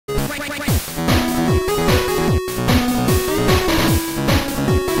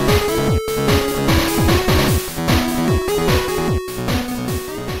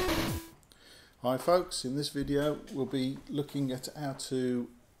folks, in this video we'll be looking at how to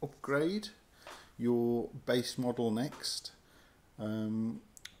upgrade your base model next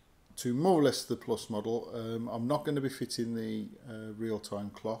to more or less the plus model. I'm not going to be fitting the real-time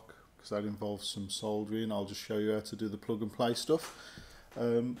clock because that involves some soldering. I'll just show you how to do the plug and play stuff.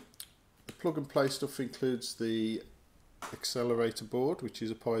 The plug and play stuff includes the Accelerator board, which is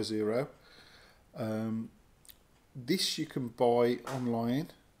a Pi Zero. This you can buy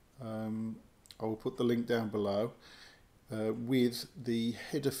online. I will put the link down below with the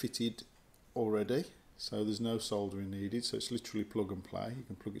header fitted already, so there's no soldering needed, so it's literally plug and play. You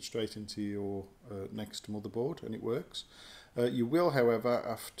can plug it straight into your next motherboard and it works. You will however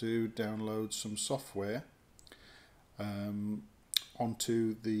have to download some software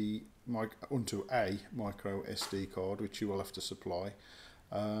onto a micro SD card, which you will have to supply.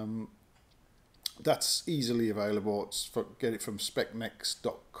 That's easily available. Get it from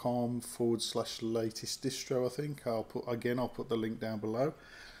specnext.com/latest distro, I think. I'll put the link down below.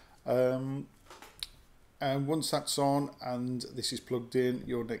 And once that's on and this is plugged in,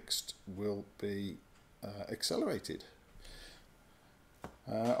 your next will be accelerated.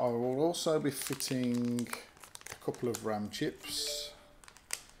 I will also be fitting a couple of RAM chips.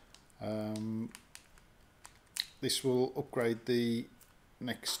 This will upgrade the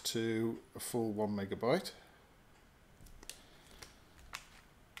next to a full 1 megabyte,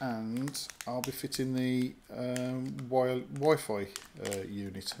 and I'll be fitting the Wi-Fi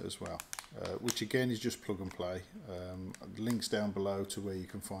unit as well, which again is just plug and play. Links down below to where you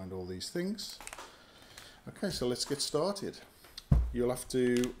can find all these things. Okay, so let's get started. You'll have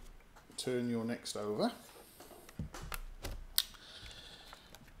to turn your next over,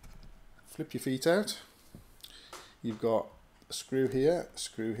 flip your feet out. You've got a screw here,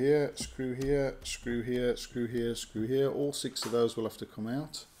 screw here, screw here, screw here, screw here, screw here. All 6 of those will have to come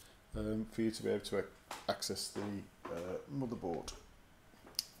out for you to be able to access the motherboard.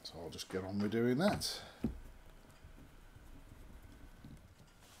 So I'll just get on with doing that.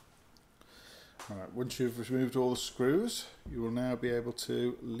 Alright, once you've removed all the screws, you will now be able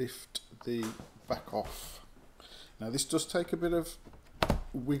to lift the back off. Now this does take a bit of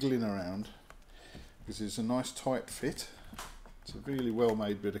wiggling around because it's a nice tight fit. It's a really well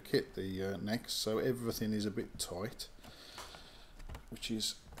made bit of kit, the next, so everything is a bit tight, which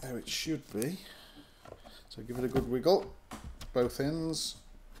is how it should be. So give it a good wiggle, both ends.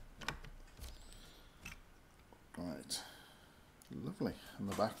 Right, lovely, and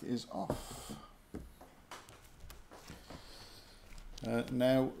the back is off.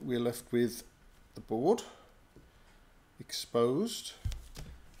 Now we're left with the board exposed.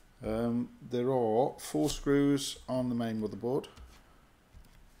 There are 4 screws on the main motherboard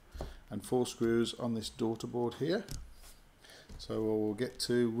and 4 screws on this daughter board here, so we'll get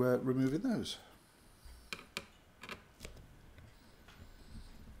to removing those.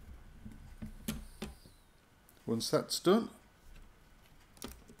 Once that's done,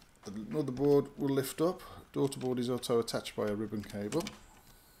 the motherboard will lift up. Daughter board is also attached by a ribbon cable.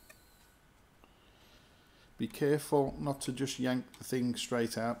 Be careful not to just yank the thing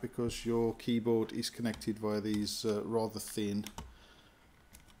straight out because your keyboard is connected via these rather thin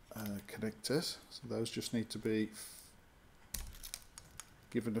connectors. So those just need to be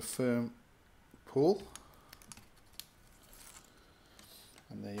given a firm pull.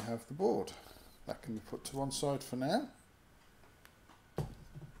 And there you have the board. That can be put to one side for now.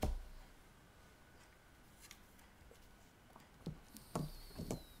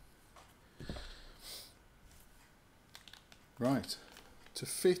 Right, to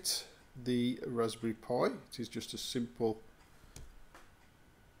fit the Raspberry Pi, it is just a simple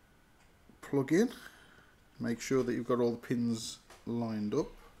plug-in. Make sure that you've got all the pins lined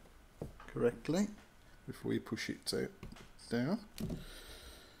up correctly before you push it down.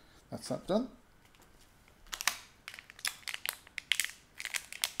 That's that done.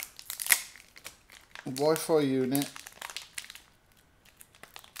 Wi-Fi unit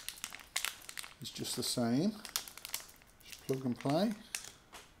is just the same. Plug and play,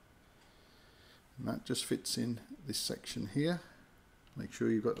 and that just fits in this section here. Make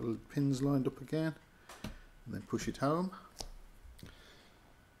sure you've got the pins lined up again and then push it home.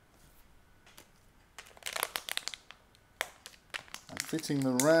 And fitting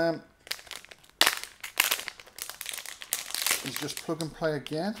the RAM is just plug and play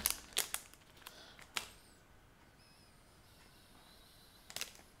again.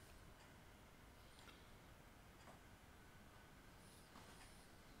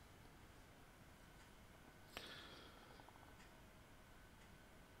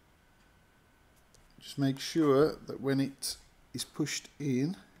 Just make sure that when it is pushed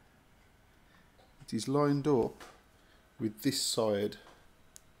in, it is lined up with this side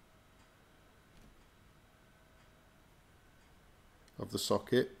of the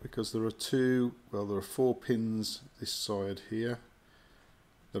socket, because there are 4 pins this side here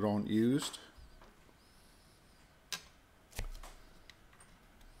that aren't used.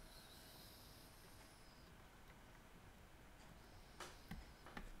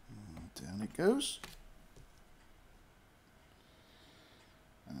 Down it goes.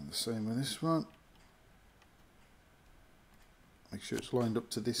 And the same with this one. Make sure it's lined up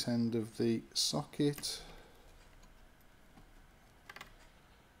to this end of the socket.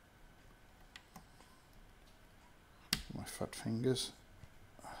 My fat fingers.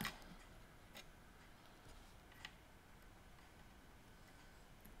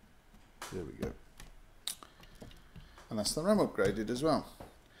 There we go. And that's the RAM upgraded as well.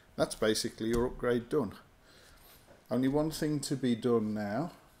 That's basically your upgrade done. Only one thing to be done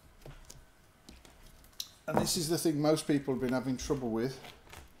now, and this is the thing most people have been having trouble with,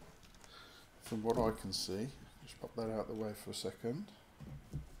 from what I can see. Just pop that out of the way for a second.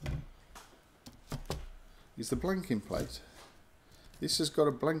 Is the blanking plate. This has got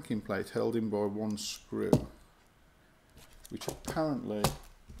a blanking plate held in by one screw, which apparently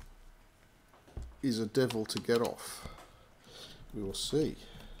is a devil to get off. We will see.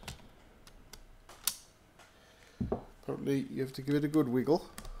 Apparently you have to give it a good wiggle.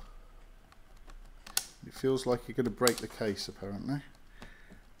 It feels like you're going to break the case, apparently.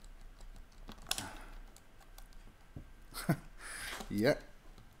 Yeah,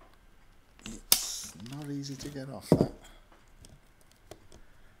 it's not easy to get off that.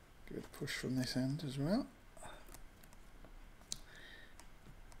 Give it a push from this end as well.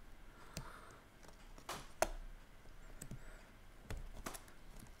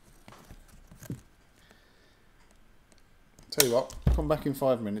 Tell you what, come back in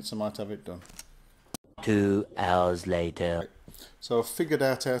 5 minutes, I might have it done. 2 hours later. So I've figured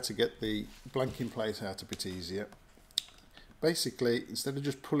out how to get the blanking plate out a bit easier. Basically, instead of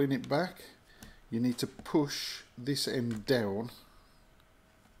just pulling it back, you need to push this end down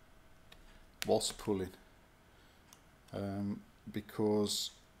whilst pulling.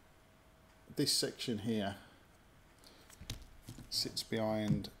 Because this section here sits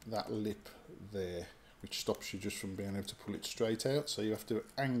behind that lip there, which stops you just from being able to pull it straight out. So you have to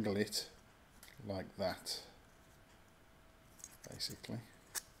angle it like that, basically,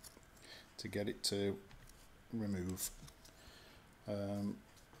 to get it to remove.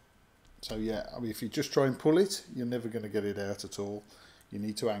 So yeah, I mean, if you just try and pull it, you're never going to get it out at all. You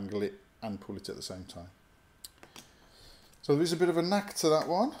need to angle it and pull it at the same time. So there's a bit of a knack to that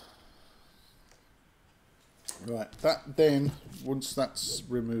one. Right, that then, once that's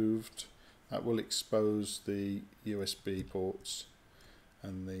removed, that will expose the USB ports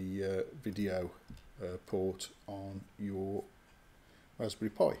and the video port on your Raspberry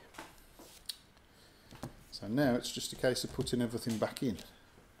Pi. So now it's just a case of putting everything back in.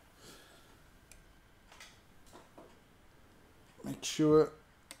 Make sure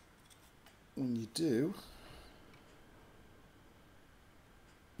when you do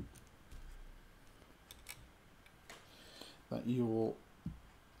that your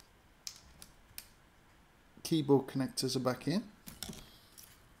keyboard connectors are back in.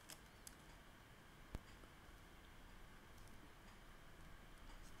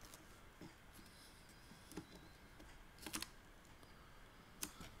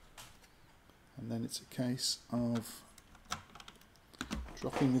 And then it's a case of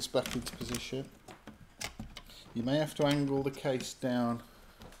dropping this back into position. You may have to angle the case down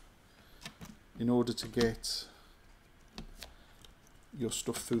in order to get your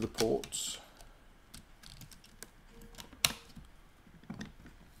stuff through the ports.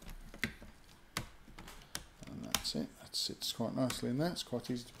 And that's it. That sits quite nicely in there. It's quite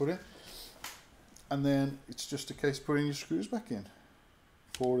easy to put in. And then it's just a case of putting your screws back in.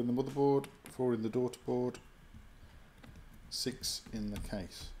 4 in the motherboard, 4 in the daughter board, 6 in the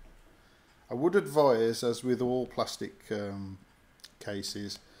case. I would advise, as with all plastic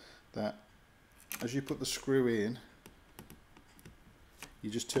cases, that as you put the screw in, you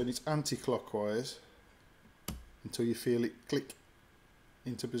just turn it anti-clockwise until you feel it click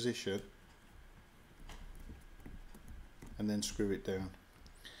into position, and then screw it down.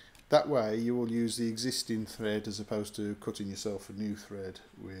 That way you will use the existing thread as opposed to cutting yourself a new thread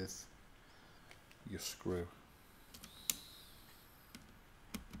with your screw.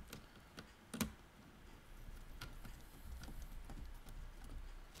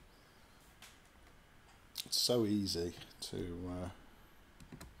 It's so easy to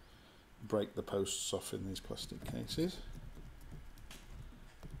break the posts off in these plastic cases.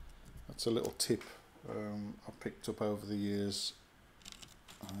 That's a little tip I've picked up over the years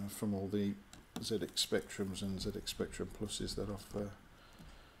from all the ZX Spectrums and ZX Spectrum Pluses that I've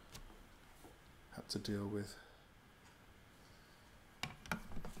had to deal with.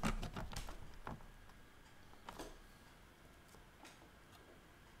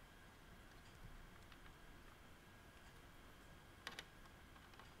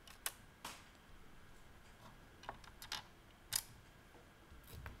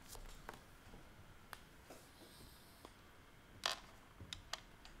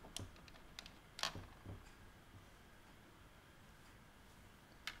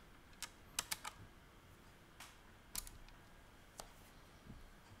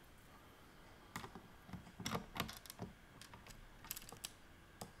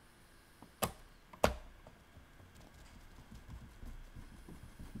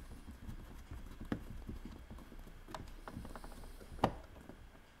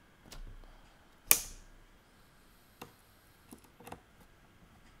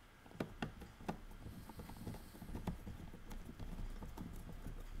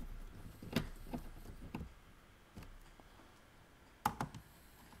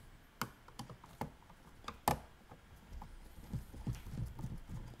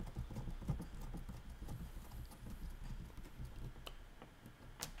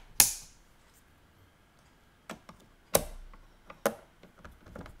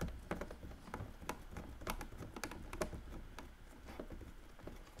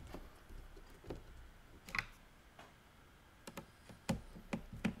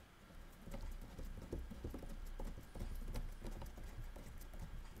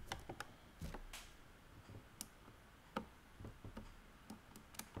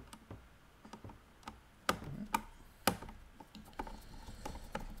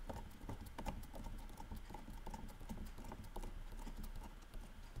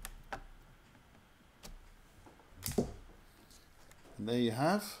 And there you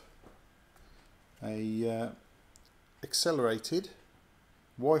have a accelerated,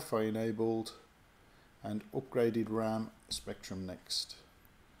 Wi-Fi enabled and upgraded RAM Spectrum Next.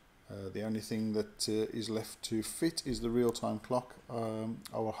 The only thing that is left to fit is the real-time clock.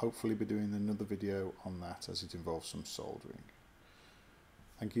 I will hopefully be doing another video on that as it involves some soldering.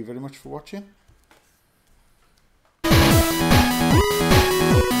 Thank you very much for watching.